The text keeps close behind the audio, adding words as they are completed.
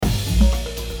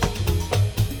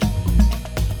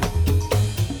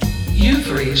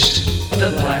reached the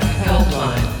Black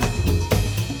Helpline.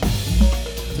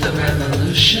 The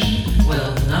revolution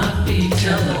will not be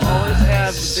televised. Always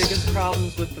have the biggest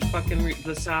problems with the fucking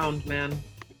the sound, man.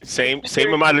 Same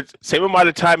amount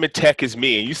of time in tech as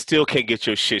me, and you still can't get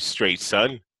your shit straight,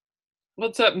 son.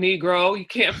 What's up, Negro? You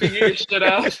can't figure your shit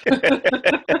out.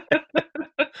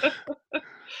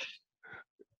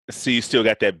 See, you still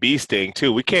got that bee sting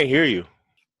too. We can't hear you.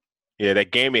 Yeah,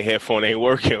 that gaming headphone ain't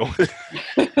working.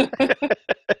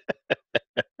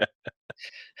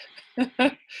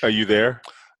 Are you there?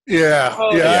 Yeah,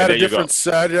 Oh, yeah. I had there a you different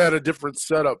set. I had a different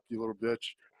setup, you little bitch.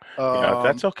 Yeah,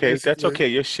 that's okay. That's basically- okay.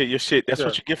 Your shit. That's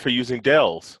what Yeah. you get for using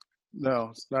Dells. No,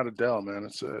 it's not a Dell, man.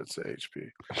 It's a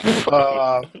HP.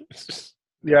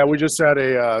 Yeah, we just had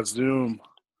a Zoom.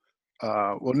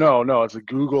 Well, no, it's a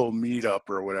Google Meetup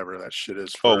or whatever that shit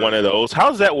is. Oh, one of those. How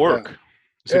does that work?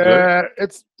 Is it good?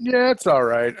 It's all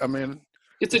right. I mean,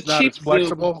 it's it's a not cheap as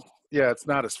flexible. Yeah, it's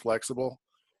not as flexible.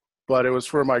 But it was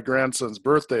for my grandson's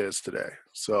birthday is today,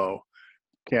 so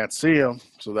can't see him.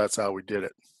 So that's how we did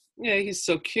it. Zoom. Yeah, he's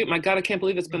so cute. My God, I can't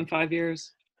believe it's been 5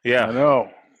 years. I Yeah, know.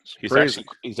 It's he's crazy.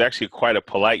 actually quite a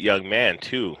polite young man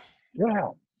too. Yeah.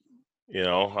 You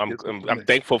know, I'm It's I'm, funny. I'm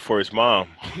thankful for his mom.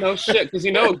 No shit, because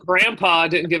Grandpa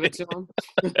didn't give it to him.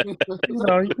 You can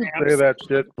say that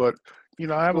shit, but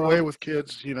I have a way with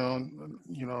kids. Are you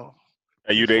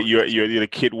you're the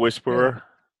kid whisperer?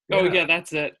 Oh yeah,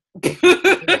 that's it.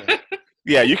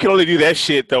 Yeah, you can only do that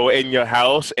shit though in your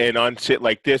house and on shit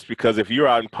like this, because if you're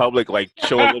out in public like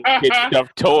showing little kids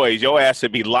stuffed toys, your ass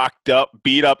would be locked up,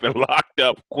 beat up, and locked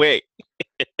up quick.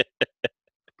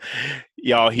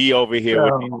 Y'all, he over here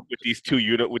with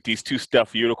these two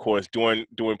stuffed unicorns doing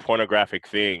pornographic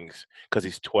things because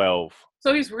he's 12.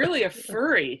 So he's really a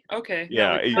furry. Okay.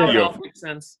 Yeah, now it you're- all makes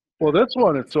sense. Well, this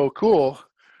one is so cool.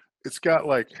 It's got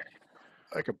like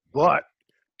a butt.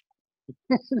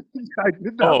 I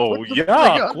did not Oh put the thing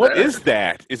yuck! on What there. is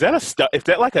that? Is that is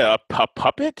that like a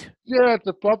puppet? Yeah, it's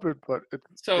a puppet, but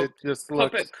So it just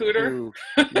looks puppet cooter? too-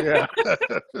 Yeah.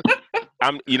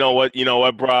 You know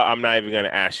what, bro? I'm not even gonna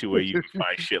ask you where you can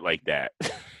find shit like that.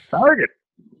 Target.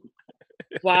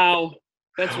 wow,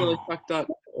 that's really fucked up.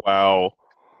 Wow.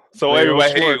 So Leo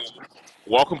everybody, hey, Schwartz.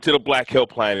 welcome to the Black Hill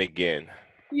Plan again.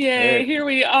 Yay! Hey. Here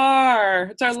we are.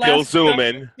 It's our Still last show of the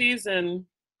zooming. season.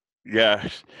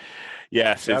 Yes,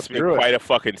 it's Got been through it. quite a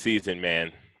fucking season,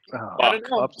 man. I don't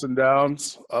know. Ups and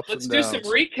downs. Let's and do downs. some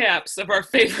recaps of our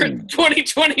favorite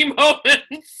 2020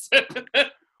 moments.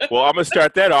 Well, I'm gonna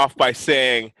start that off by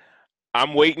saying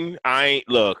I'm waiting. I ain't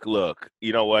look.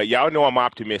 You know what? Y'all know I'm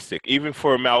optimistic. Even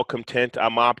for Malcolm Tent,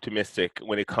 I'm optimistic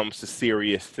when it comes to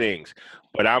serious things.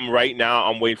 But I'm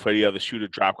waiting for the other shoe to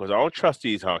drop because I don't trust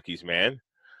these honkies, man.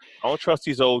 I don't trust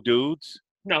these old dudes.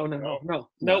 No.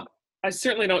 Nope. I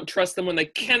certainly don't trust them when they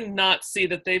cannot see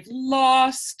that they've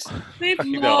lost. They've I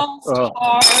know. lost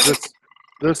hard.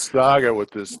 This saga with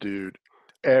this dude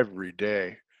every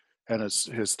day, and his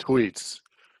tweets.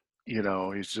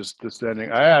 He's just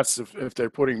descending. I asked if they're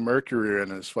putting mercury in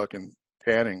his fucking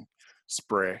tanning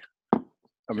spray.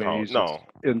 I mean, he's No,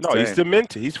 insane. he's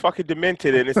demented. He's fucking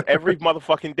demented, and it's every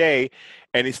motherfucking day,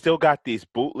 and he's still got these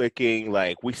bootlicking.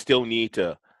 Like, we still need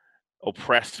to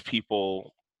oppress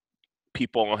people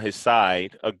on his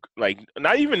side. Like,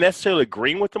 not even necessarily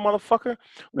agreeing with the motherfucker,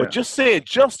 but Yeah. just saying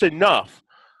just enough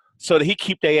so that he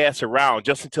keep their ass around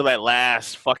just until that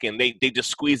last fucking they just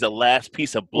squeeze the last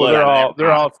piece of blood. Well,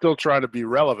 they're all still trying to be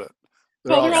relevant.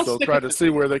 They're Well, they're all all still sick trying of to it. see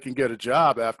where they can get a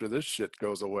job after this shit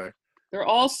goes away. They're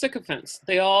all sycophants.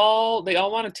 They all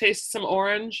want to taste some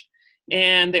orange,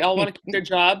 and they all want to keep their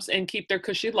jobs and keep their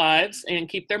cushy lives and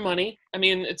keep their money. I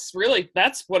mean, it's really,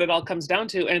 that's what it all comes down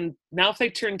to. And now if they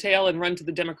turn tail and run to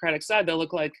the Democratic side, they'll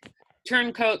look like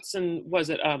turncoats and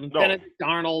Benedict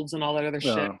Arnolds and all that other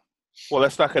shit. No. Well,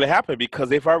 that's not going to happen because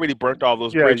they've already burnt all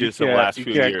those bridges in the last few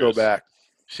years. You can't go back.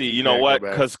 See, you know what?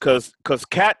 can't go Because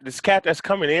this cat that's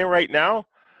coming in right now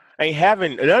ain't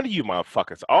having none of you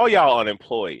motherfuckers. All y'all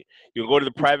unemployed. You can go to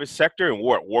the private sector and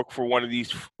work for one of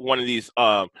these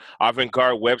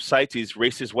avant-garde websites, these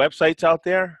racist websites out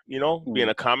there. Being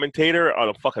a commentator on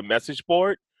a fucking message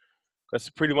board. That's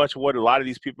pretty much what a lot of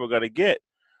these people are gonna get.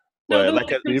 No, But they'll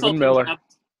get Stephen consulting Miller.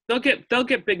 jobs. They'll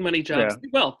get big money jobs.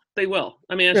 Yeah. They will.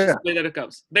 I mean, that's just the way that it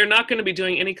goes. They're not going to be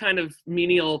doing any kind of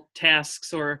menial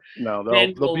tasks or No, they'll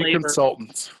manual be labor.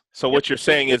 consultants. So what you're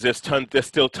saying is there's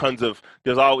still tons of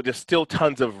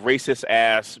racist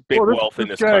ass big Well, wealth in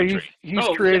this guy, country. He's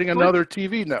Oh, creating of course. another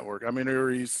TV network. I mean, or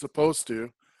he's supposed to.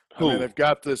 Who? I mean, they've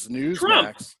got this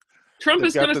Newsmax. Trump They've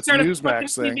is got going to this start a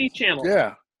Newsmax fucking TV thing. channel.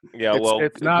 Yeah, Yeah, well,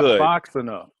 it's not good. Fox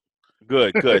enough.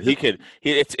 Good, good. He could.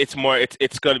 It's more.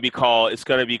 It's going to be called. It's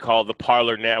going to be called the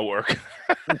Parlor Network.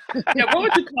 Yeah, what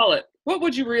would you call it? What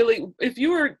would you really, if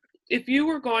you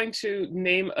were going to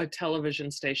name a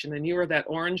television station and you were that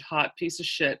orange hot piece of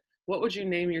shit, what would you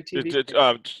name your TV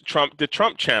station? The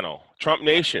Trump channel, Trump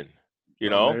Nation. You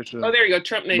know. Nation. Oh, there you go,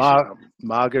 Trump Nation.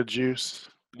 MAGA juice.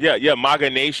 Yeah, MAGA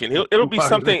Nation. It'll be MAGA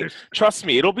something. Nation. Trust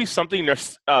me, it'll be something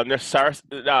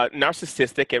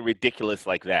narcissistic and ridiculous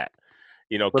like that.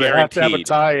 You know, But it has to have a guaranteed.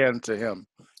 tie-in to him,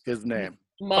 his name.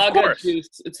 MAGA course. juice.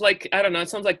 It's like, I don't know, it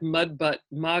sounds like mud butt,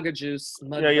 MAGA juice.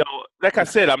 Mud Yeah, yo, butt. like I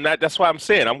said, I'm not. That's why I'm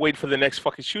saying I'm waiting for the next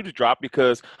fucking shoe to drop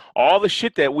because all the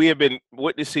shit that we have been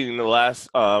witnessing in the last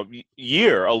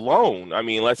year alone. I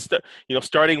mean,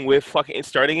 starting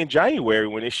in January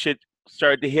when this shit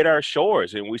started to hit our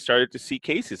shores and we started to see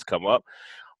cases come up.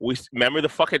 We remember the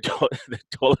fucking the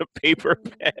toilet paper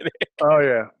panic. Oh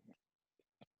yeah.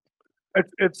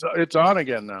 It's on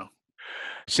again now.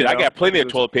 Shit, You I know, got plenty of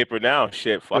because- toilet paper now.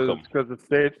 Shit, fuck them. Because the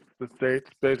state's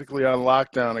basically on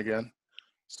lockdown again.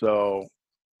 So,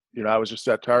 I was just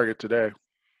at Target today.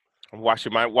 I'm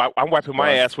wiping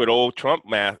my ass with old Trump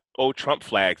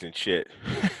flags and shit.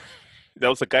 There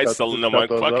was a guy Cut- selling them cut on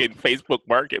those up. fucking Facebook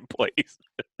Marketplace.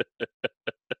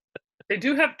 They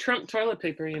do have Trump toilet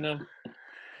paper, you know.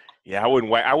 Yeah, I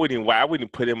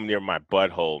wouldn't put him near my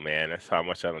butthole, man. That's how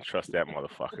much I don't trust that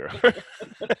motherfucker.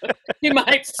 He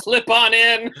might slip on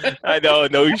in. I know,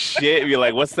 no shit. You're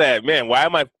like, what's that, man? Why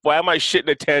am I shitting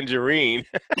a tangerine?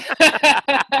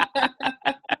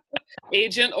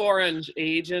 Agent Orange.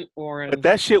 But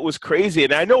that shit was crazy,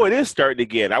 and I know it is starting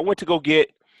again. I went to go get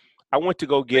You have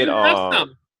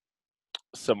some.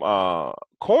 some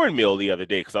cornmeal the other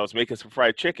day because I was making some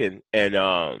fried chicken, and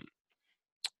Of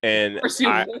course you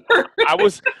I were.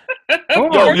 was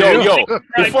Oh, yo.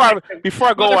 Fried Before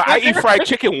I go on, I eat Motherfucker. fried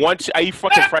chicken once. I eat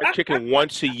fucking fried chicken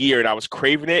once a year, and I was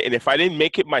craving it. And if I didn't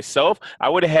make it myself, I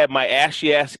would have had my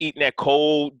ashy ass eating that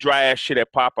cold, dry ass shit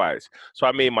at Popeyes. So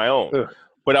I made my own. Ugh.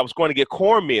 But I was going to get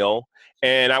cornmeal,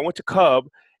 and I went to Cub,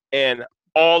 and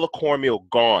all the cornmeal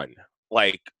gone,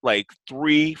 like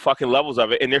 3 fucking levels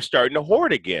of it, and they're starting to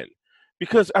hoard again,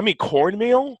 because I mean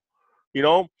cornmeal,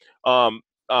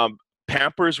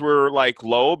 Pampers were like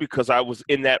low because I was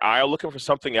in that aisle looking for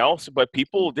something else. But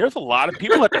there's a lot of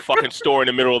people at the fucking store in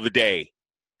the middle of the day.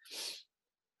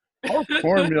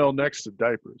 cornmeal next to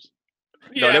diapers.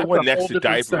 No, Yeah. they weren't That's a next whole to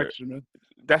different diaper. section, man.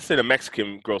 That's in a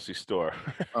Mexican grocery store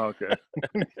Okay.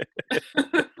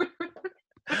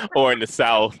 or in the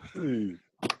South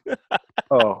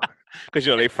Oh, because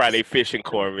they fry their fish in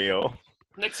cornmeal.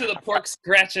 Next to the pork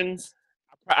scratchings.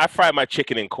 I fry my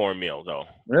chicken in cornmeal though,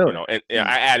 really? and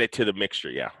I add it to the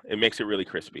mixture. Yeah, it makes it really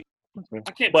crispy. I can't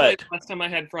tell you But the last time I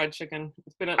had fried chicken.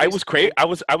 It's been at I least-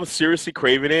 was seriously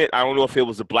craving it. I don't know if it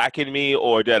was the black in me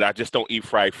or that I just don't eat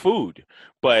fried food.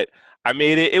 But I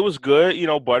made it. It was good.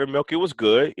 Buttermilk. It was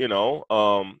good. I was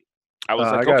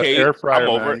I like, got okay, air fryer, I'm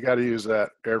over man. it. You got to use that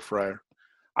air fryer.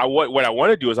 What I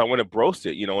want to do is I want to broast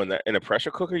it. In a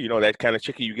pressure cooker. That kind of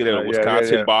chicken you get at a Yeah,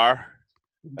 Wisconsin yeah. bar.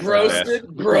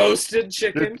 Broasted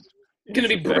chicken. Gonna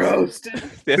be broasted.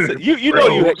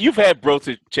 You've had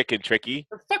broasted chicken, Tricky.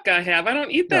 The fuck I have. I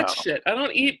don't eat that No. shit. I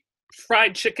don't eat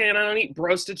fried chicken. I don't eat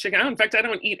broasted chicken. In fact, I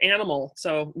don't eat animal.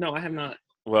 So no, I have not.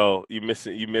 Well, you're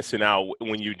missing out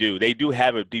when you do. They do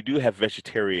have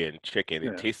vegetarian chicken.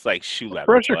 Yeah. It tastes like shoe leather.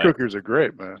 Pressure but cookers are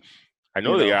great, man. I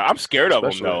know you they know, are. I'm scared of them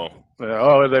especially- though. Yeah,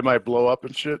 oh, they might blow up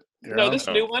and shit. No, this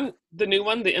No. new one,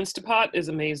 the Instapot is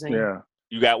amazing. Yeah,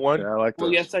 You got one? yeah, I like those.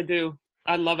 Well, yes, I do.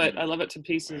 I love it. I love it to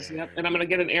pieces. Yep. And I'm gonna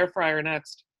get an air fryer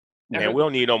next. Man, we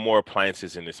don't need no more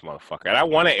appliances in this motherfucker. And I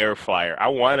want an air fryer. I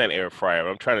want an air fryer.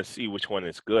 I'm trying to see which one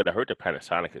is good. I heard the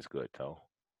Panasonic is good though.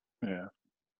 Yeah,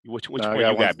 Which No, I one got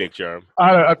you one. got, Big Germ?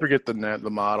 I forget the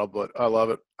model, but I love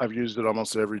it. I've used it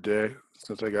almost every day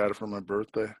since I got it for my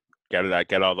birthday. Got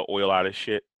all the oil out of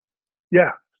shit. Yeah,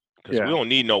 Because Yeah. we don't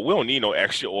need no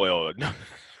extra oil.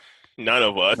 None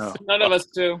of us. No. None of us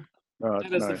do. no,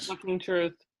 That it's is nice. the fucking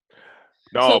truth.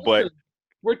 No, So, but listen,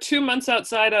 we're 2 months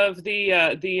outside of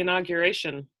the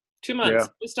inauguration. 2 months,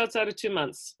 just outside of 2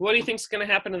 months. What do you think's going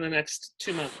to happen in the next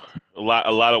 2 months? a lot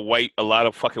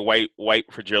of fucking white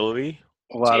fragility.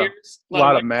 A lot of Cheers?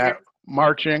 white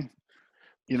marching.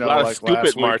 A lot of like stupid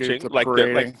last week, marching. the Like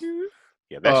parading.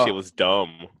 yeah, that Oh. shit was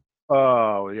dumb.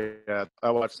 Oh yeah, I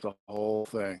watched the whole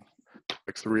thing,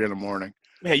 like 3 a.m.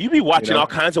 Man, you be watching know? all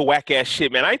kinds of whack ass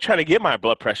shit, man. I ain't trying to get my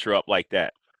blood pressure up like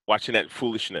that. Watching that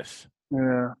foolishness.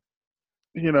 Yeah,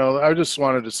 I just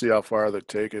wanted to see how far they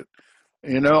take it.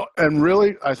 And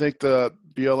really, I think the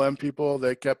BLM people,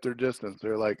 they kept their distance.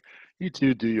 They're like, you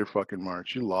two do your fucking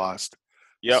march. You lost.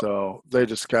 Yep. So they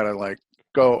just kind of like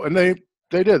go, and they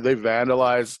did. They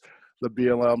vandalized the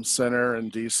BLM Center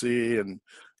in DC, and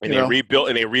they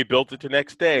rebuilt it the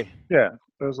next day. Yeah,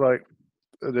 it was like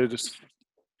they just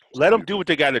let them do what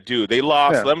they got to do. They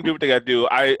lost. Yeah. Let them do what they got to do.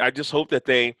 I just hope that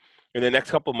they, in the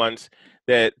next couple of months,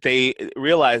 that they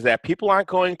realize that people aren't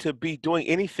going to be doing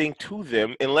anything to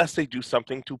them unless they do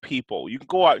something to people. You can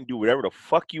go out and do whatever the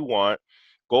fuck you want.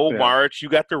 Go march. You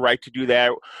got the right to do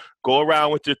that. Go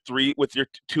around with your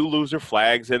 2 loser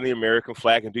flags and the American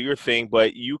flag and do your thing.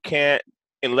 But you can't,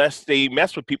 unless they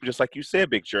mess with people, just like you said,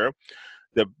 Big Germ,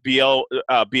 the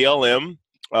BLM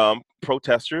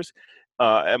protesters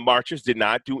and marchers did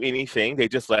not do anything. They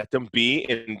just let them be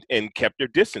and kept their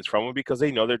distance from them because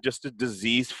they know they're just a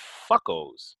diseased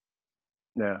fuckos.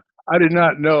 Yeah. I did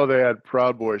not know they had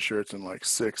Proud Boy shirts in like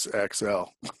 6XL.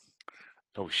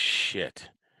 Oh shit.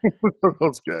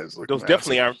 Those guys look those massive.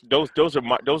 Definitely aren't those are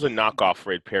knockoff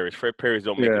Fred Perry's. Fred Perry's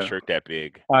don't make a shirt that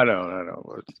big. I know,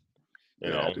 but you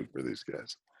know, for these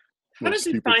guys. How do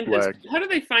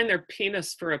they find their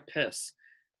penis for a piss?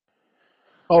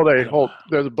 Oh,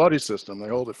 they're the buddy system. They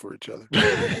hold it for each other.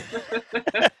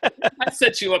 I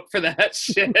set you up for that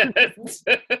shit.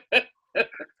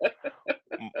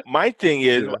 My thing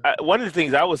is, one of the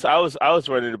things I was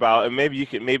wondering about, and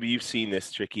maybe you've seen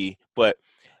this, Tricky, but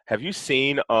have you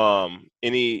seen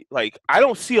any, like, I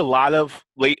don't see a lot of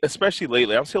especially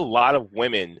lately, I don't see a lot of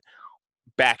women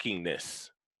backing this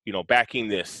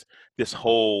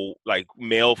whole like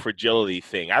male fragility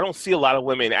thing. I don't see a lot of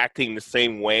women acting the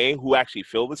same way who actually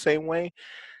feel the same way,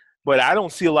 but I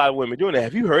don't see a lot of women doing that.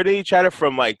 Have you heard any chatter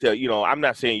from like the, I'm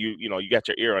not saying you got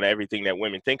your ear on everything that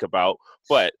women think about,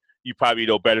 but you probably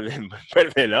know better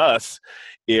than us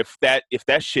if that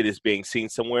shit is being seen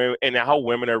somewhere and how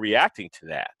women are reacting to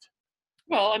that.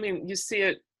 Well, I mean, you see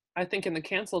it, I think, in the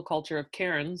cancel culture of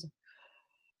Karens,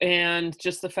 and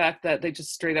just the fact that they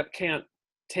just straight up can't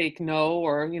take no,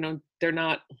 or they're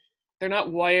not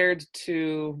wired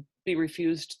to be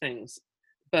refused things.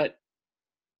 But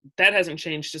that hasn't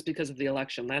changed just because of the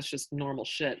election. That's just normal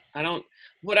shit. I don't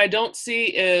hang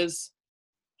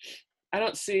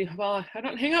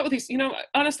out with these,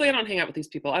 honestly, I don't hang out with these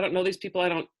people. I don't know these people. I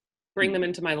don't bring them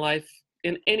into my life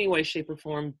in any way, shape, or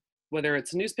form, whether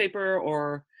it's newspaper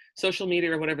or social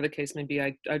media or whatever the case may be.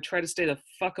 I try to stay the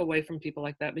fuck away from people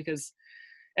like that, because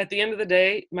at the end of the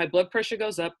day, my blood pressure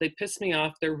goes up. They piss me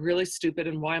off. They're really stupid.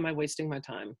 And why am I wasting my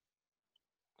time?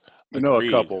 I know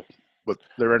a couple, but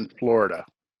they're in Florida.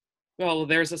 Well,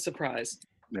 there's a surprise.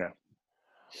 Yeah.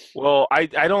 Well, I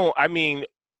know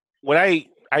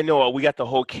we got the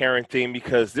whole Karen thing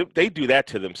because they do that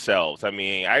to themselves. I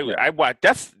mean, I watch.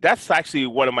 That's actually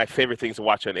one of my favorite things to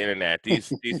watch on the internet.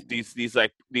 These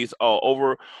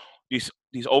over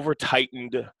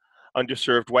tightened,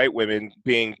 underserved white women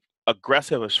being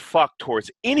aggressive as fuck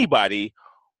towards anybody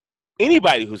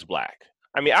who's black.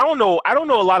 I mean, I don't know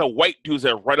a lot of white dudes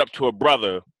that run up to a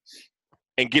brother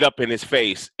and get up in his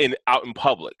face out in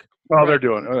public. Oh, they're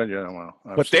doing.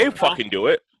 But they fucking do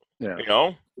it.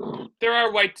 Yeah. There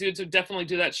are white dudes who definitely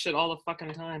do that shit all the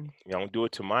fucking time. Don't do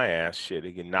it to my ass. Shit,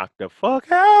 they get knocked the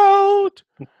fuck out.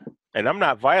 And I'm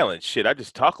not violent. Shit, I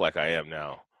just talk like I am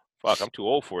now. Fuck, I'm too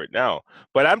old for it now.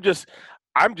 But I'm just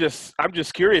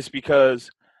curious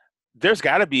because somebody's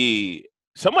got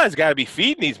to be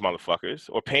feeding these motherfuckers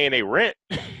or paying their rent.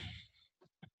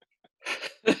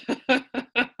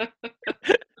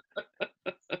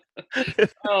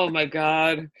 Oh my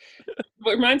God. It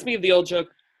reminds me of the old joke.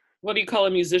 What do you call a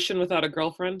musician without a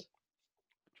girlfriend?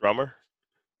 Drummer?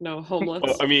 No, homeless.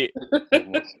 Oh, I mean, yeah,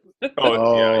 that's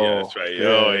right.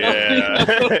 Oh,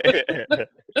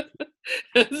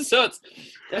 yeah. So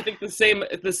I think the same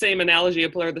analogy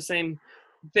or the same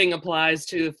thing applies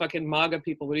to fucking MAGA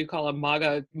people. What do you call a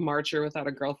MAGA marcher without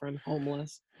a girlfriend?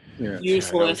 Homeless. Yeah.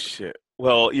 Useless. Shit.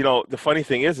 Well, the funny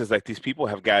thing is like these people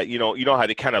have got, you know how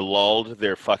they kind of lulled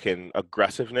their fucking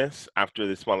aggressiveness after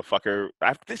this motherfucker.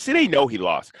 They know he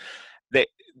lost. They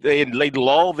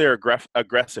lulled their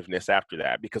aggressiveness after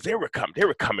that because they were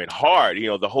coming hard.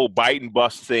 The whole Biden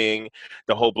bus thing,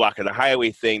 the whole block of the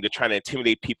highway thing. They're trying to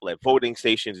intimidate people at voting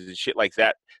stations and shit like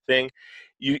that thing.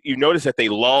 You notice that they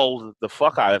lulled the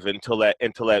fuck out of it until that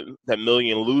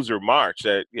million loser march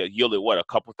that yielded a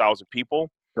couple thousand people.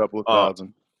 Couple of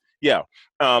thousand. Yeah,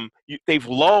 they've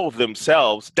lulled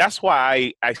themselves. That's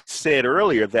why I said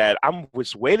earlier that I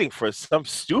was waiting for some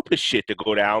stupid shit to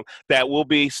go down that will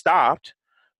be stopped,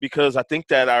 because I think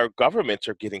that our governments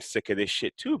are getting sick of this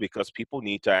shit too, because people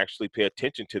need to actually pay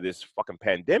attention to this fucking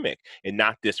pandemic and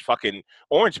not this fucking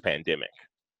orange pandemic.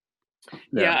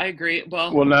 Yeah, I agree.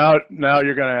 Well, now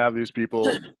you're going to have these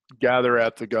people gather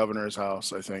at the governor's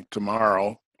house, I think,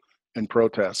 tomorrow in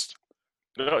protest.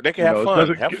 No, they can You have know, it fun.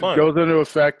 doesn't Have it fun. goes into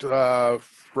effect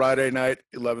Friday night,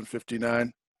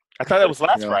 11:59. I thought that was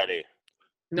last Yeah. Friday.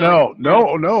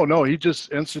 No. He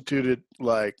just instituted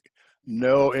like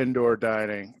no indoor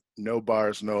dining, no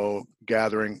bars, no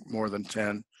gathering more than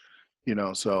 10. You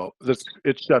know, so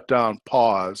it's shut down,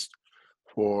 paused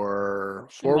for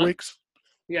A 4 month? weeks.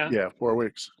 Yeah. Yeah, 4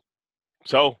 weeks.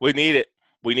 So we need it.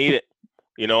 We need it.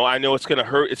 You know, I know it's gonna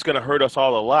hurt. It's gonna hurt us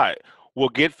all a lot. We'll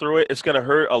get through it. It's gonna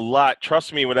hurt a lot.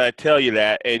 Trust me when I tell you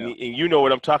that. And, Yeah. and you know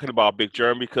what I'm talking about, Big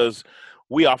Germ, because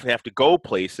we often have to go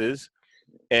places.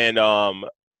 And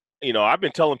you know, I've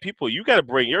been telling people you got to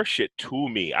bring your shit to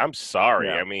me. I'm sorry.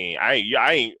 Yeah. I mean, I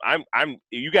ain't. I'm.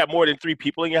 You got more than 3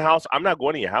 people in your house. I'm not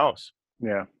going to your house.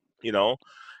 Yeah. You know,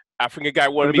 African guy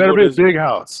But wanted it me to better go be to a his. big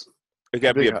house. It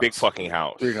got to be Big a big house. fucking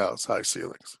house. Big house, high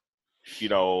ceilings. You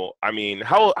know, I mean,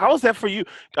 how is that for you?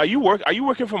 Are you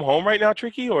working from home right now,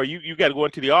 Tricky, or you got to go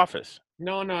into the office?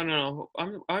 No.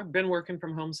 I've been working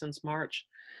from home since March,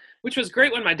 which was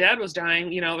great when my dad was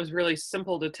dying. You know, it was really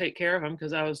simple to take care of him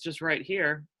because I was just right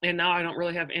here. And now I don't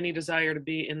really have any desire to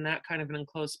be in that kind of an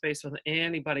enclosed space with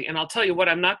anybody. And I'll tell you what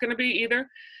I'm not going to be either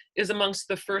is amongst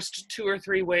the first 2 or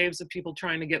 3 waves of people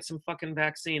trying to get some fucking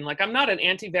vaccine. Like, I'm not an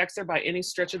anti-vaxxer by any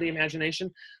stretch of the imagination,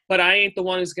 but I ain't the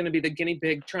one who's going to be the guinea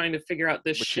pig trying to figure out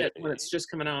this But shit when it's just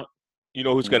coming out. You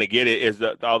know who's going to get it is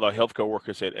all the healthcare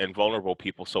workers and vulnerable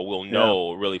people. So we'll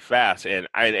know really fast. And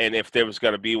if there was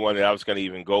going to be one that I was going to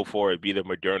even go for, it'd be the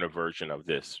Moderna version of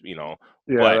this. You know.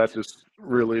 Yeah, but, that just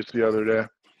released the other day.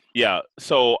 Yeah.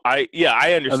 So I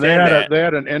understand and they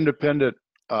had an independent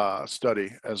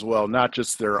study as well, not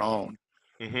just their own.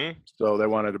 Mm-hmm. So they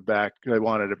wanted it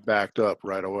backed up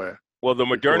right away. Well, the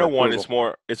Moderna one is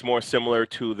more similar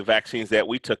to the vaccines that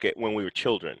we took it when we were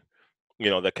children. You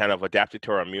know, that kind of adapted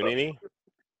to our immunity.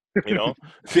 You know,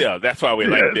 yeah, that's why we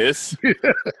like this.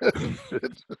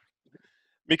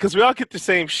 Because we all get the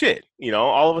same shit. You know,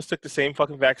 all of us took the same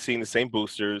fucking vaccine, the same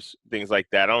boosters, things like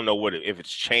that. I don't know if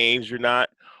it's changed or not,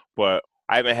 but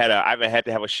I haven't had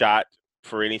to have a shot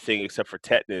for anything except for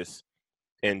tetanus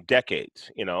in decades.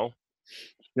 You know,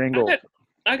 shingles.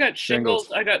 I got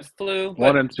shingles. I got flu.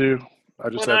 1 and 2. I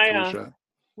just had flu shot.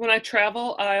 When I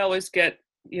travel, I always get,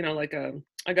 you know, like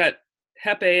I got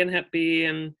Hep A and Hep B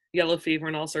and yellow fever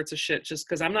and all sorts of shit just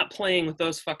because I'm not playing with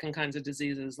those fucking kinds of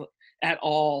diseases at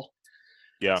all.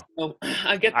 Yeah. So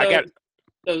I get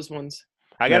those ones.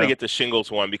 I got to get the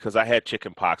shingles one because I had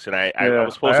chicken pox and I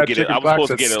was supposed to get it. I was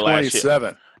supposed to get it last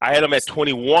year. I had them at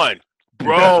 21,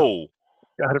 bro.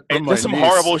 Got it from that's some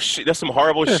horrible shit. That's some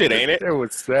horrible shit, ain't it? It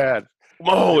was sad.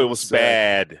 Oh, it was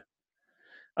bad.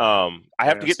 I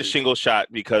have to get the shingle shot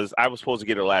because I was supposed to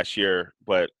get it last year,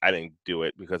 but I didn't do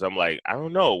it because I'm like, I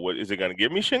don't know. What is it going to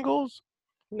give me shingles?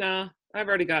 Nah, I've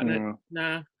already gotten it.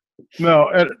 Nah.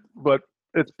 No, but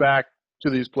it's back to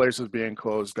these places being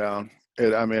closed down.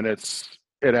 It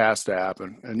has to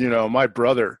happen. And you know, my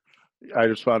brother, I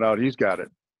just found out he's got it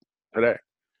today.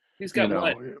 He's got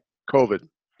what? COVID.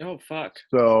 Oh fuck.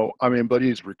 So but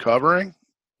he's recovering.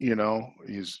 You know,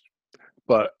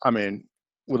 but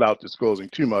without disclosing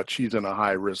too much, he's in a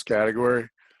high risk category.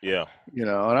 Yeah. You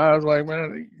know, and I was like,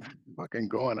 man, fucking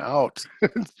going out.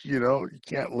 You know, you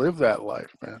can't live that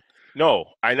life, man. No,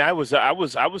 and I was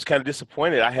kind of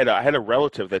disappointed. I had a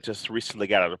relative that just recently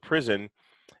got out of prison,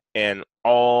 and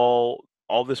all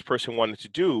this person wanted to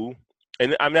do,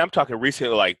 and I'm talking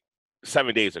recently, like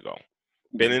 7 days ago.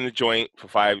 Been in the joint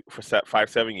for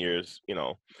 7 years. You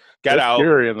know, got out.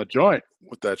 Scary in the joint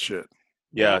with that shit.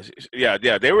 Yeah.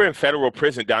 They were in federal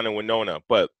prison down in Winona,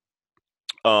 but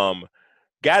got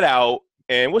out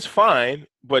and was fine.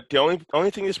 But the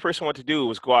only thing this person wanted to do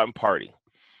was go out and party.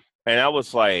 And I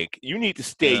was like, you need to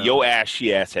stay your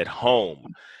ashy ass at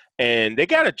home. And they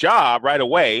got a job right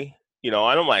away, you know,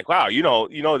 and I'm like, wow, you know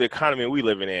the economy we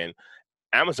living in,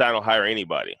 Amazon will hire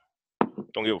anybody.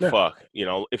 Don't give a fuck. You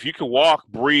know, if you can walk,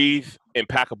 breathe, and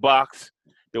pack a box,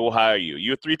 they will hire you.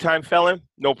 You're a 3-time felon?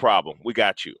 No problem. We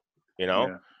got you, you know?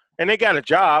 Yeah. And they got a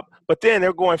job, but then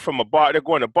they're going they're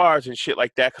going to bars and shit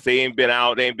like that because they ain't been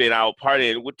out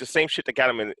partying with the same shit that got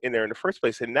them in there in the first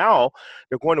place. And now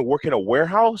they're going to work in a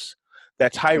warehouse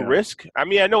that's high risk. I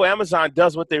mean, I know Amazon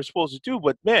does what they're supposed to do,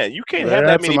 but man, you can't have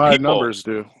that many people. High numbers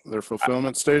do. Their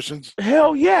fulfillment stations.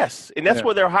 Hell yes. And that's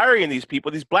where they're hiring these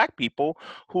people, these black people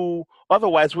who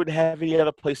otherwise wouldn't have any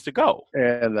other place to go.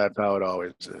 And that's how it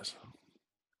always is.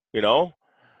 You know?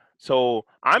 So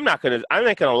I'm not gonna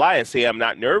lie and say I'm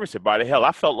not nervous about it. Hell,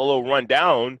 I felt a little run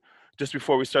down just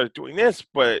before we started doing this,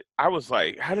 but I was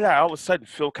like, how did I all of a sudden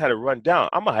feel kind of run down?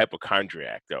 I'm a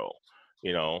hypochondriac though,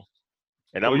 you know.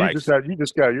 And I'm you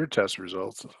just got your test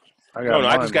results. I No, got no,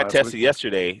 I just mine got last tested week.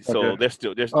 yesterday, so Okay.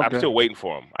 I'm Okay. still waiting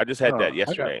for them. I just had Oh, that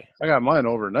yesterday. I got mine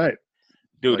overnight.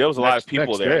 Dude, Like there was a lot of people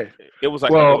next there. day. It was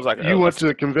like Well, you went to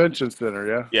the convention center,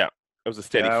 yeah? yeah, it was a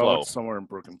steady Yeah, I flow. went somewhere in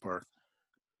Brooklyn Park.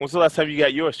 When's the last time you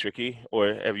got yours, Tricky?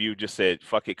 Or have you just said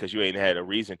fuck it because you ain't had a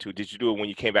reason to? Did you do it when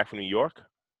you came back from New York?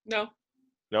 No,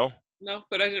 No. no,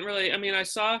 but I didn't really. I mean,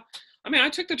 I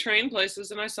took the train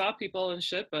places and I saw people and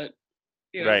shit, but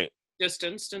you know, Right.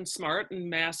 distanced and smart and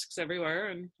masks everywhere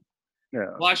and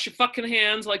Yeah. wash your fucking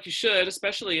hands like you should,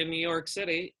 especially in New York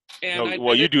City. And No,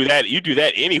 well, you do that. You do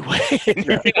that anyway in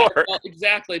New Yeah, York. well,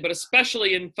 exactly, but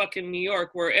especially in fucking New York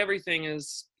where everything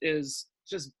is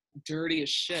just dirty as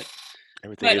shit.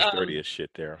 Everything But, is dirty as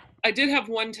shit there. I did have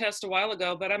one test a while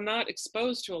ago, but I'm not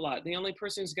exposed to a lot. The only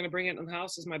person who's going to bring it in the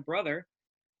house is my brother,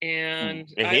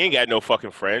 and And he ain't got no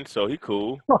fucking friends, so he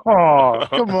cool. Oh,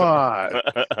 come on.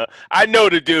 I know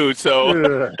the dude, so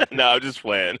Yeah. no, I'm just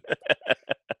playing.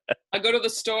 I go to the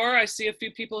store, I see a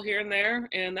few people here and there,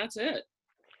 and that's it.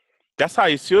 That's how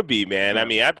you should be, man. Yeah. I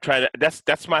mean, I'm trying to.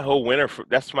 That's my whole winter.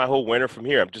 That's my whole winter from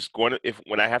here. I'm just going to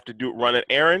when I have to run an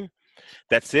errand.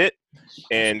 That's it,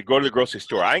 and go to the grocery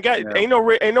store. I ain't got Yeah. ain't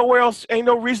nowhere else. Ain't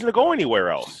no reason to go anywhere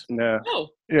else. Yeah. Oh,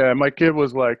 Yeah, my kid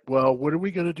was like, "Well, what are we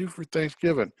gonna do for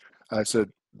Thanksgiving?" I said,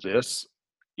 "This."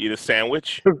 Eat a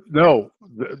sandwich. No,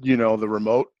 the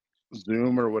remote,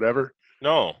 Zoom or whatever,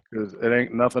 No. because it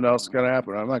ain't nothing else gonna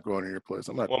happen. I'm not going to your place.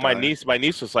 I'm not. Well, my dying.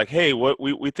 niece was like, "Hey, what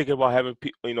we thinking about having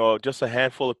just a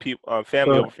handful of people,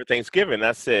 family over for Thanksgiving."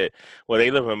 I said, "Well,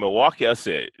 they live in Milwaukee." I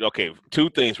said, "Okay, two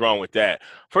things wrong with that.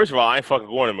 First of all, I ain't fucking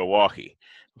going to Milwaukee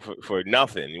for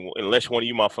nothing unless one of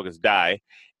you motherfuckers die.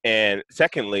 And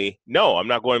secondly, no, I'm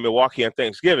not going to Milwaukee on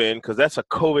Thanksgiving because that's a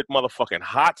COVID motherfucking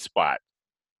hotspot.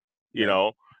 You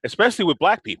know, especially with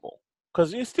black people,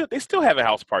 because they still having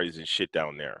house parties and shit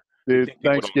down there. Dude,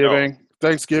 think people don't know.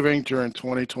 Thanksgiving during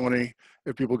 2020,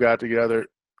 if people got together,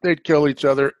 they'd kill each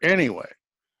other anyway.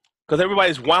 Because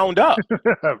everybody's wound up.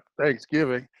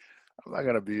 Thanksgiving, I'm not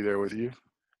gonna be there with you.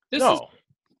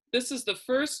 This is the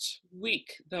first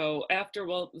week, though,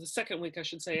 the second week, I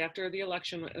should say, after the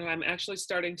election, and I'm actually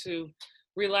starting to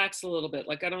relax a little bit.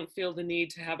 Like, I don't feel the need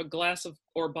to have a glass of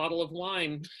or bottle of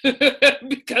wine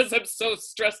because I'm so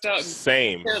stressed out.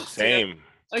 Same.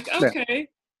 Like, okay,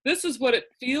 this is what it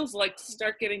feels like to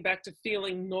start getting back to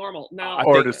feeling normal. Now,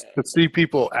 to see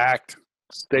people act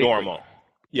normal.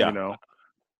 Yeah.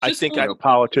 I think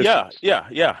politicians.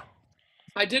 Yeah.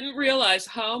 I didn't realize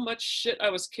how much shit I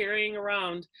was carrying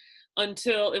around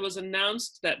until it was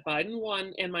announced that Biden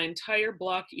won and my entire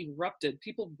block erupted.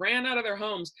 People ran out of their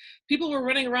homes. People were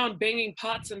running around banging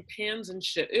pots and pans and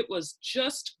shit. It was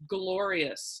just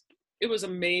glorious. It was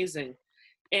amazing.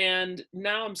 And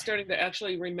now I'm starting to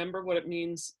actually remember what it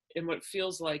means and what it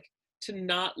feels like to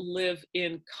not live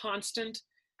in constant,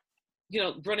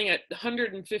 running at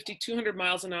 150, 200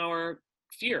 miles an hour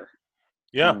fear.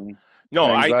 Yeah.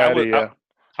 No, anxiety,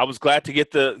 I was glad to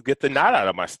get the knot out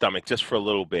of my stomach just for a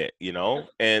little bit,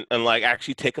 and like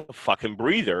actually take a fucking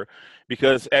breather,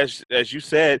 because as you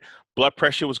said, blood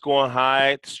pressure was going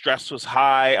high, stress was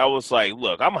high. I was like,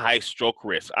 look, I'm a high stroke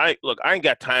risk. I ain't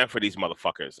got time for these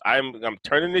motherfuckers. I'm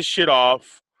turning this shit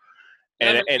off,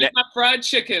 and eat my fried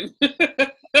chicken.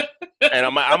 and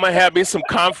I'm gonna have me some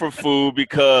comfort food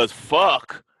because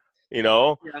fuck,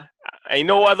 Yeah. Ain't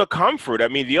no other comfort. I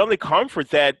mean, the only comfort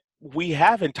that we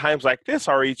have in times like this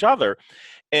are each other,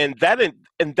 and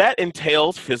that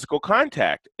entails physical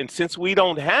contact. And since we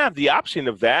don't have the option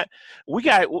of that, we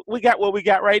got what we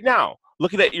got right now.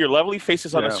 Looking at your lovely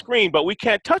faces on the screen, but we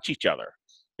can't touch each other,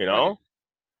 and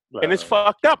it's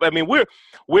fucked up. I mean,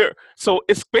 we're so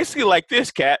it's basically like this,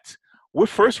 cats. We're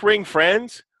first ring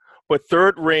friends, but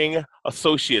third ring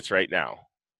associates right now.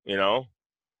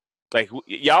 Like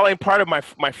y'all ain't part of my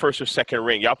first or second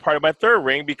ring. Y'all part of my third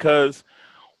ring because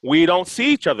we don't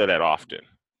see each other that often,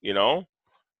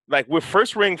 Like, we're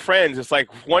first ring friends. It's like,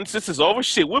 once this is over,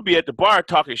 shit, we'll be at the bar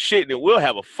talking shit, and we'll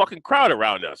have a fucking crowd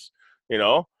around us,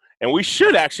 And we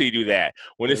should actually do that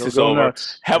when this is over.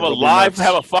 Nuts. Have a live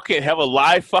fucking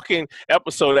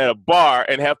episode at a bar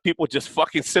and have people just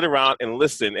fucking sit around and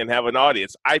listen and have an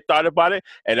audience. I thought about it,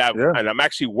 and I'm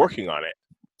actually working on it,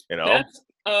 That's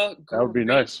a great that would be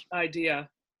nice idea.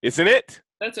 Isn't it?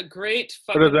 That's a great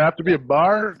But does it have to be a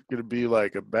bar? Could it be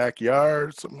like a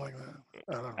backyard, something like that?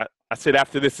 I don't know. I said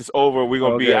after this is over, we're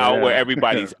going to be out where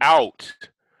everybody's out.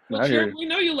 Well, Trent, we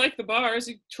know you like the bars.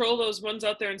 You troll those ones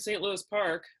out there in St. Louis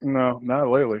Park. No, not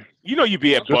lately. You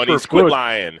be at Bunny's. Quit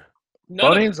lying.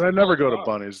 Bunny's? I never go to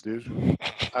Bunny's, dude.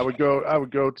 I would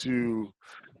go to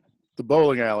the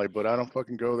bowling alley, but I don't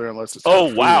fucking go there unless it's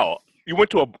wow. You went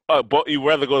to you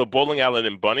rather go to bowling alley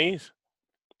than Bunny's?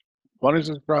 Bunny's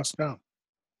is across town.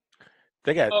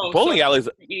 They got Oh, bowling so alleys.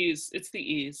 it's the ease. It's the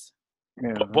ease.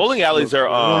 Yeah, Bowling alleys are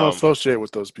I don't associate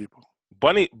with those people.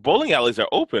 bowling alleys are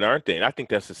open, aren't they? And I think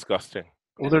that's disgusting.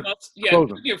 Well, they're Yeah,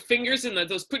 closing. putting your fingers in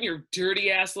putting your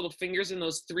dirty ass little fingers in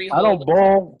those 3 I holes. don't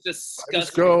bowl.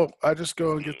 Disgusting. I just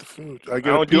go and get the food. I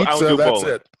get I a don't do pizza. That's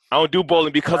bowling. it. I don't do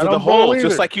bowling because I of the don't bowl holes. Just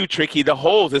either. like you, Tricky. The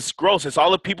holes. It's gross. It's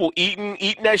all the people eating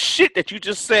that shit that you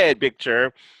just said, Big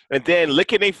Germ, and then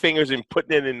licking their fingers and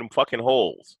putting it in them fucking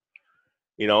holes.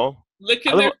 You know?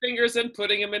 Licking their fingers and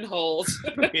putting them in holes.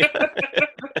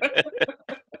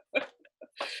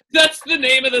 That's the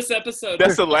name of this episode.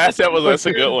 That's the last episode. That's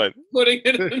a good one. Putting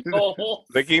it in holes.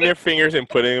 Licking their fingers and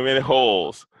putting them in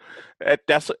holes.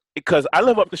 That's because I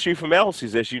live up the street from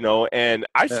Elsie's, as you know, and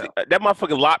I see that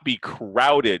motherfucking lot be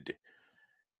crowded.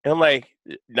 And I'm like,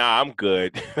 nah, I'm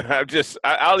good.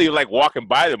 I'll even like walking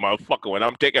by the motherfucker when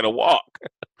I'm taking a walk,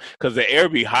 because the air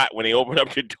be hot when they open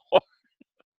up your door.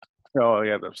 Oh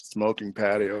yeah, the smoking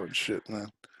patio and shit,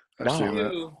 man. I've seen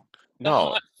that. The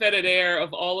hot fetid air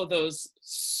of all of those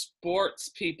sports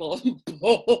people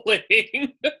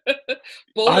bowling.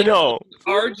 Bowling I know. is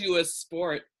an arduous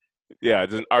sport. Yeah,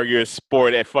 it's an arduous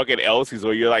sport at fucking Elsie's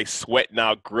where you're like sweating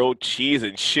out grilled cheese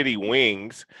and shitty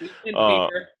wings.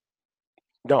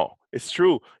 No, it's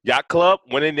true. Yacht Club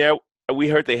went in there. We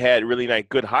heard they had really nice,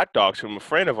 good hot dogs from a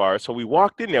friend of ours. So we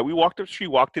walked in there. We walked up the street,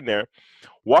 walked in there,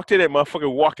 walked in that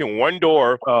motherfucker, walked in one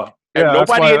door. And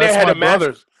nobody in there had a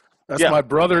mask. That's my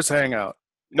brother's hangout.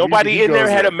 Nobody in there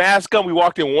had a mask on. We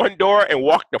walked in one door and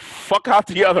walked the fuck out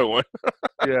the other one.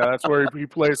 Yeah, that's where he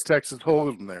plays Texas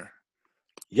Hold'em there.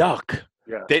 Yuck.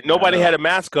 Yeah. Nobody had a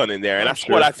mask on in there. And I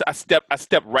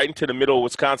stepped right into the middle of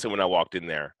Wisconsin when I walked in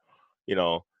there, you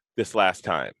know, this last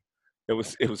time. It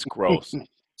was gross.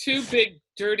 2 big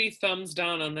dirty thumbs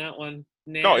down on that one.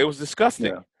 No, it was disgusting.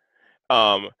 Yeah.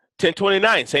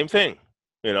 1029, same thing,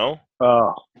 you know?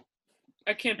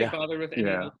 I can't be bothered with any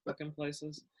of those fucking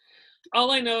places. All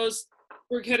I know is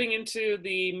we're getting into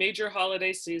the major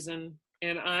holiday season,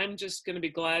 and I'm just going to be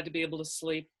glad to be able to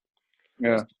sleep.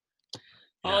 Yeah.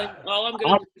 All I'm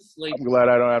going to do is sleep. I'm glad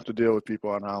I don't have to deal with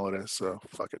people on holidays, so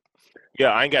fuck it. Yeah,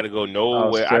 I ain't got to go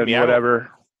nowhere. I mean,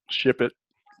 whatever. Ship it.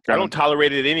 I don't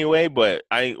tolerate it anyway, but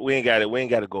we ain't got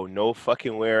to go no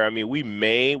fucking where. I mean, we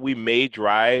may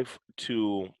drive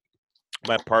to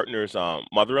my partner's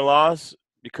mother-in-law's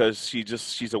because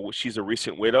she's a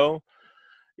recent widow,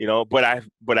 you know, but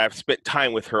I've spent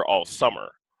time with her all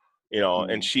summer, you know,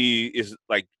 and she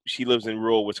lives in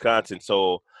rural Wisconsin,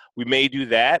 so we may do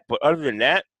that. But other than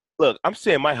that, look, I'm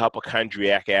staying my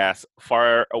hypochondriac ass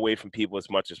far away from people as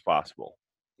much as possible.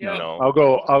 Yeah. You know? I'll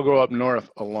go up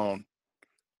north alone.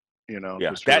 You know,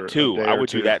 yeah, that too. I would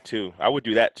do that too.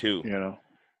 You know,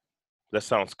 that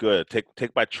sounds good.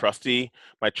 Take my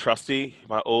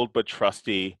old but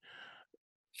trusty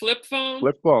flip phone.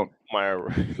 My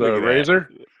Razor?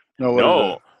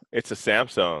 No, it's a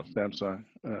Samsung.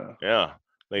 Yeah,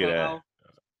 look at that.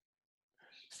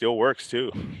 Still works too.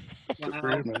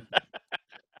 Wow.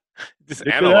 Just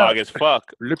analog as fuck.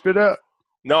 Lip it up.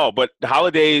 No, but the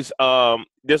holidays.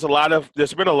 There's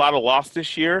been a lot of loss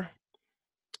this year.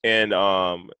 And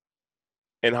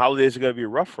holidays are going to be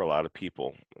rough for a lot of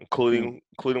people, including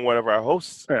one of our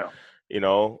hosts. Yeah. You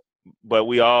know, but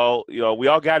we all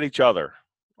got each other.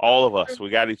 All of us,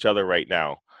 we got each other right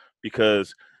now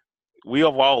because we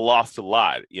have all lost a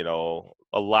lot. You know,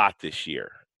 a lot this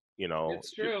year. You know,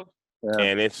 it's true. Yeah.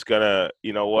 And it's gonna,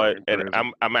 you know what? And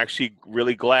I'm actually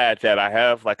really glad that I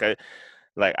have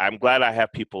I'm glad I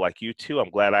have people like you too. I'm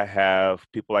glad I have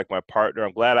people like my partner.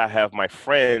 I'm glad I have my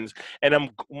friends. And I'm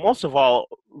most of all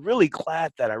really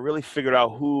glad that I really figured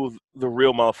out who the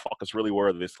real motherfuckers really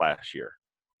were this last year.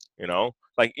 You know?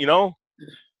 Like, you know?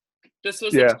 This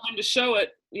was the time to show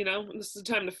it, you know? This is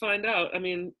the time to find out. I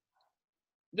mean,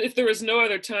 if there was no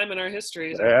other time in our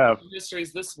histories,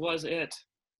 this was it.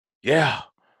 Yeah.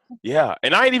 Yeah.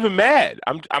 And I ain't even mad.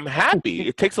 I'm happy.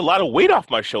 It takes a lot of weight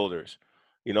off my shoulders.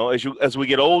 You know, as we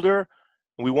get older,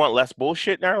 we want less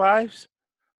bullshit in our lives.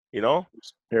 You know,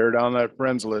 pare down that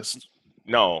friends list.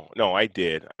 No, I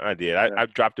did.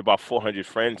 I've dropped about 400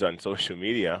 friends on social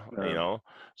media. You know,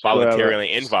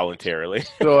 voluntarily, involuntarily.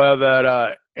 Still have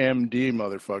that MD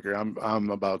motherfucker. I'm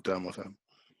about done with him.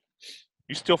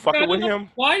 You still fucking with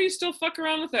him? Why do you still fuck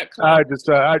around with that clown?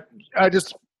 I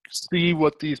just see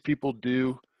what these people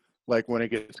do, like when it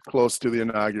gets close to the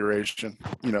inauguration.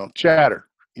 You know, chatter.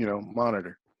 You know,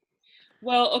 monitor.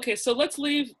 Well, okay, so let's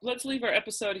leave our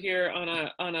episode here on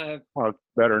a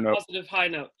better note, positive high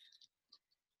note.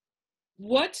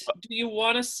 What do you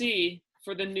want to see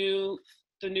for the new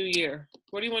year?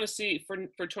 What do you want to see for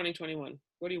 2021?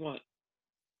 What do you want?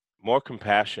 More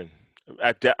compassion.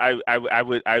 I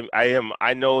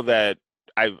know that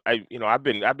I've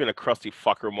been a crusty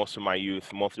fucker most of my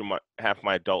youth, most of my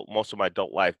adult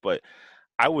life, but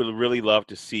I would really love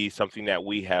to see something that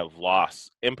we have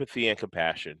lost: empathy and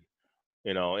compassion.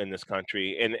 In this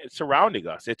country and it's surrounding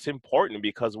us. It's important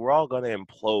because we're all going to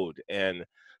implode, and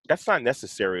that's not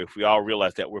necessary if we all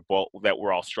realize that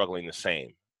we're all struggling the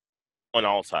same on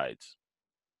all sides.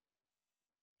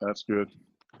 That's good.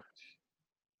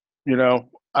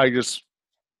 I just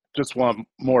want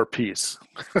more peace.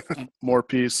 More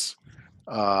peace.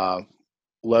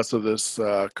 Less of this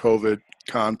COVID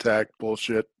contact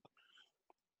bullshit.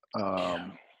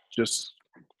 Just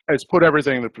it's put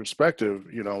everything into perspective,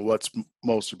 what's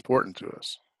most important to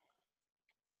us.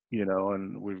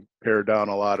 And we've pared down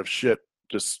a lot of shit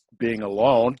just being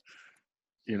alone,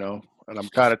 and I'm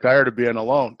kind of tired of being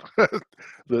alone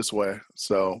this way.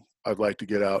 So I'd like to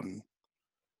get out and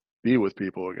be with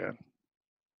people again.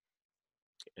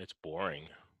 It's boring.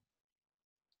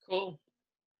 Cool.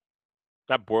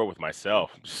 Not bored with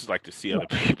myself. Just like to see other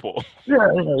people. Yeah.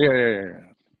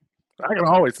 I can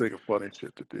always think of funny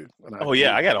shit to do.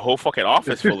 I got a whole fucking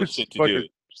office full of shit to do.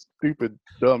 Stupid,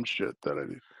 dumb shit that I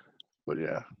do. But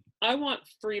yeah. I want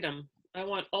freedom. I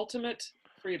want ultimate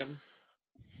freedom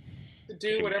to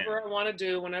do whatever I want to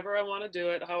do, whenever I want to do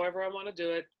it, however I want to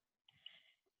do it.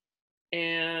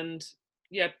 And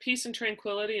yeah, peace and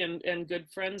tranquility and good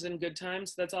friends and good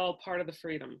times. That's all part of the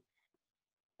freedom.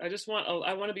 I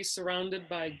want to be surrounded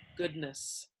by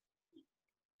goodness.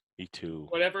 Me too.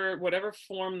 Whatever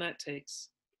form that takes.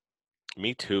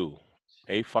 Me too.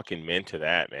 Hey, fucking men to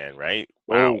that, man, right?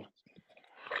 Wow.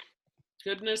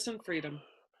 Goodness and freedom.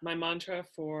 My mantra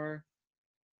for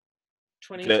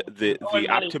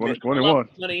 2021.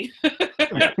 Money.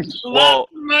 Well,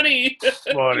 money.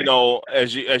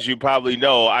 As you probably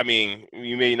know, I mean,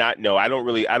 you may not know. I don't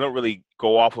really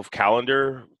go off of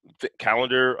calendar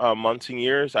months and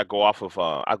years. I go off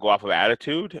of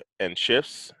attitude and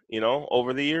shifts,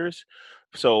 over the years.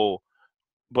 So,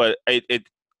 but I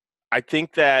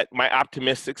think that my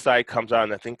optimistic side comes out,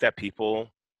 and I think that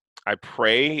I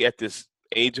pray at this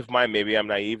age of mine, maybe I'm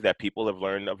naive, that people have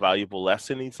learned a valuable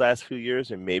lesson these last few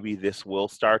years, and maybe this will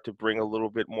start to bring a little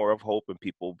bit more of hope, and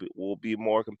people will be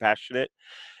more compassionate,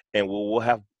 and we'll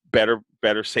have better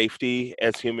safety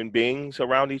as human beings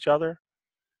around each other.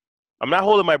 I'm not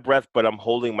holding my breath, but I'm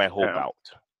holding my hope out.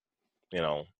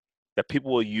 That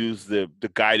people will use the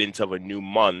guidance of a new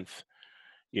month,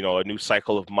 a new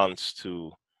cycle of months,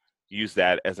 to use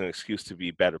that as an excuse to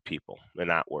be better people and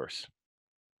not worse.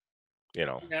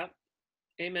 Yeah.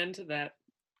 Amen to that.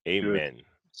 Amen. Good.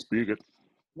 Speak it.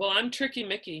 Well, I'm Tricky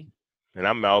Mickey. And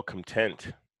I'm Malcolm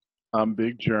Tent. I'm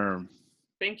Big Germ.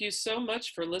 Thank you so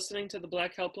much for listening to the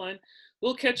Black Helpline.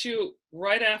 We'll catch you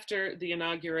right after the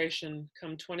inauguration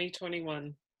come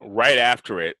 2021. Right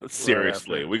after it.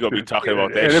 Seriously. We're going to be talking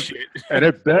about that shit. And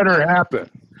it better happen.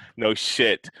 No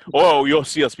shit. Oh, you'll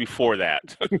see us before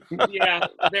that. Yeah,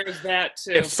 there's that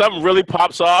too. If something really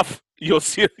pops off, you'll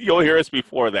hear us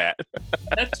before that.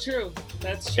 That's true.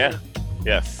 Yeah.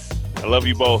 Yes. I love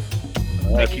you both.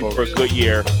 Thank you for a good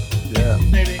year. Yeah.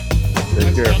 Maybe.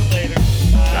 Take care. Later.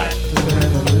 Bye.